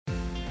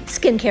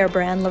Skincare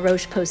brand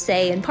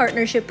Roche-Posay, in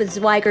partnership with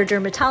Schweiger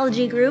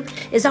Dermatology Group,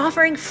 is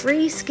offering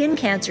free skin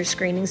cancer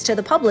screenings to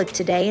the public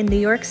today in New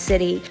York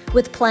City,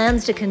 with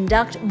plans to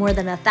conduct more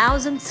than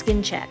 1,000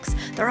 skin checks.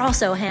 They're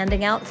also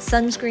handing out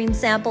sunscreen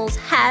samples,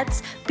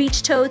 hats,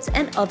 beach totes,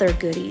 and other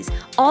goodies,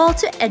 all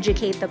to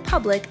educate the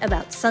public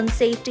about sun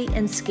safety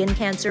and skin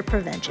cancer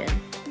prevention.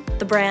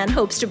 The brand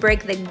hopes to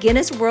break the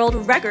Guinness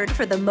World Record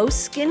for the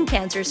most skin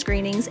cancer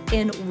screenings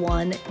in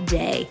one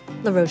day.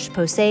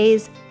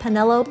 Roche-Posay's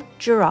Penelope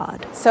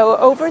Girard. So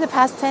over the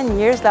past 10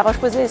 years,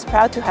 Roche-Posay is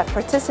proud to have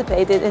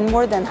participated in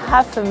more than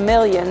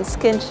 500,000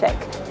 skin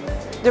checks.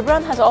 The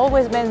brand has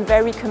always been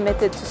very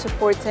committed to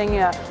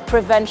supporting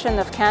prevention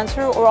of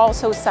cancer or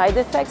also side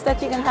effects that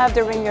you can have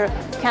during your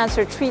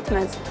cancer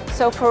treatments.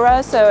 So for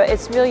us,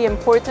 it's really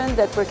important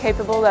that we're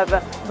capable of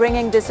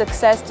bringing this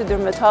access to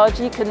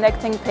dermatology,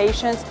 connecting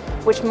patients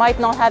which might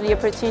not have the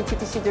opportunity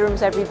to see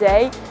derms every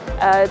day,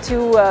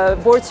 to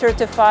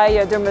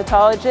board-certified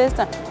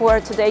dermatologists who are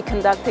today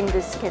conducting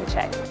this skin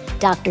check.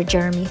 Dr.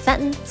 Jeremy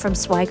Fenton from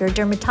Schweiger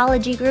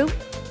Dermatology Group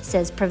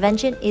says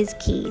prevention is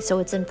key, so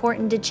it's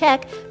important to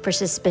check for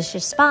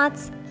suspicious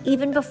spots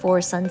even before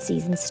sun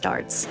season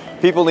starts.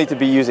 People need to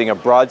be using a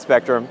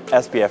broad-spectrum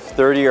SPF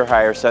 30 or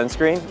higher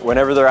sunscreen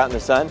whenever they're out in the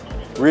sun,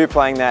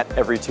 reapplying that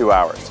every 2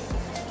 hours,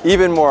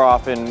 even more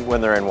often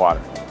when they're in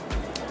water.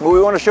 But we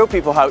want to show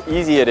people how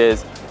easy it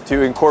is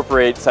to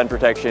incorporate sun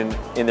protection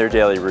in their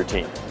daily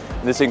routine.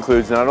 And this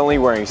includes not only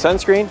wearing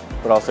sunscreen,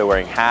 but also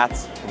wearing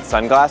hats and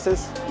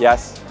sunglasses.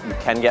 Yes, you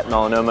can get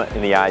melanoma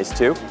in the eyes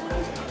too.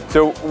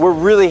 So we're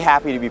really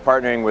happy to be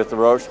partnering with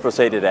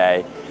Roche-Posay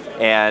today,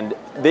 and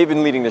they've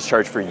been leading this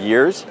charge for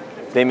years.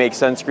 They make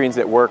sunscreens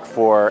that work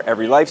for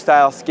every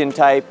lifestyle, skin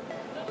type,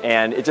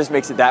 and it just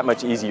makes it that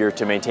much easier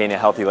to maintain a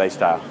healthy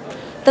lifestyle.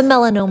 The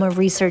Melanoma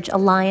Research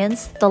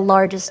Alliance, the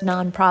largest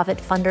nonprofit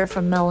funder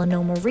for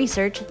melanoma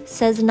research,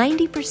 says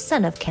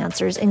 90% of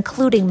cancers,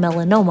 including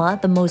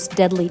melanoma, the most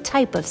deadly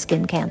type of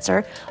skin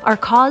cancer, are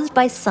caused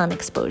by sun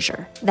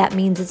exposure. That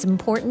means it's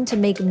important to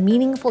make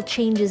meaningful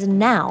changes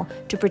now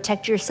to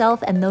protect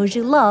yourself and those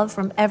you love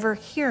from ever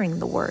hearing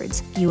the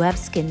words, "You have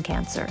skin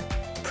cancer."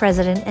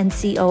 President and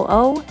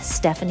COO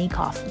Stephanie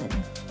Kaufman.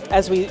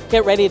 As we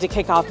get ready to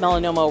kick off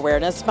Melanoma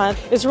Awareness Month,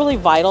 it's really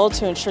vital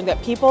to ensure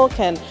that people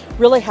can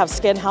really have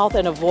skin health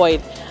and avoid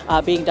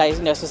being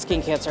diagnosed with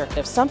skin cancer.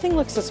 If something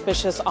looks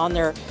suspicious on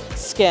their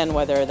skin,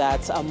 whether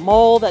that's a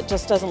mole that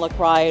just doesn't look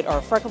right or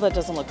a freckle that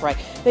doesn't look right,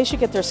 they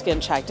should get their skin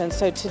checked. And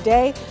so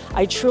today,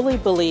 I truly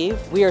believe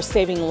we are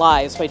saving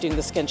lives by doing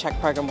the skin check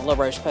program with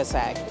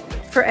Roche-Posay.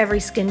 For every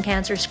skin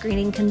cancer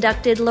screening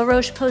conducted,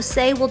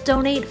 Roche-Posay will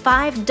donate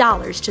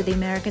 $5 to the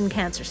American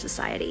Cancer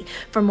Society.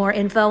 For more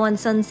info on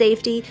sun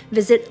safety,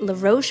 visit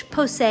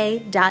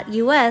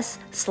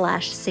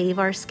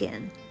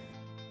larocheposay.us/saveourskin.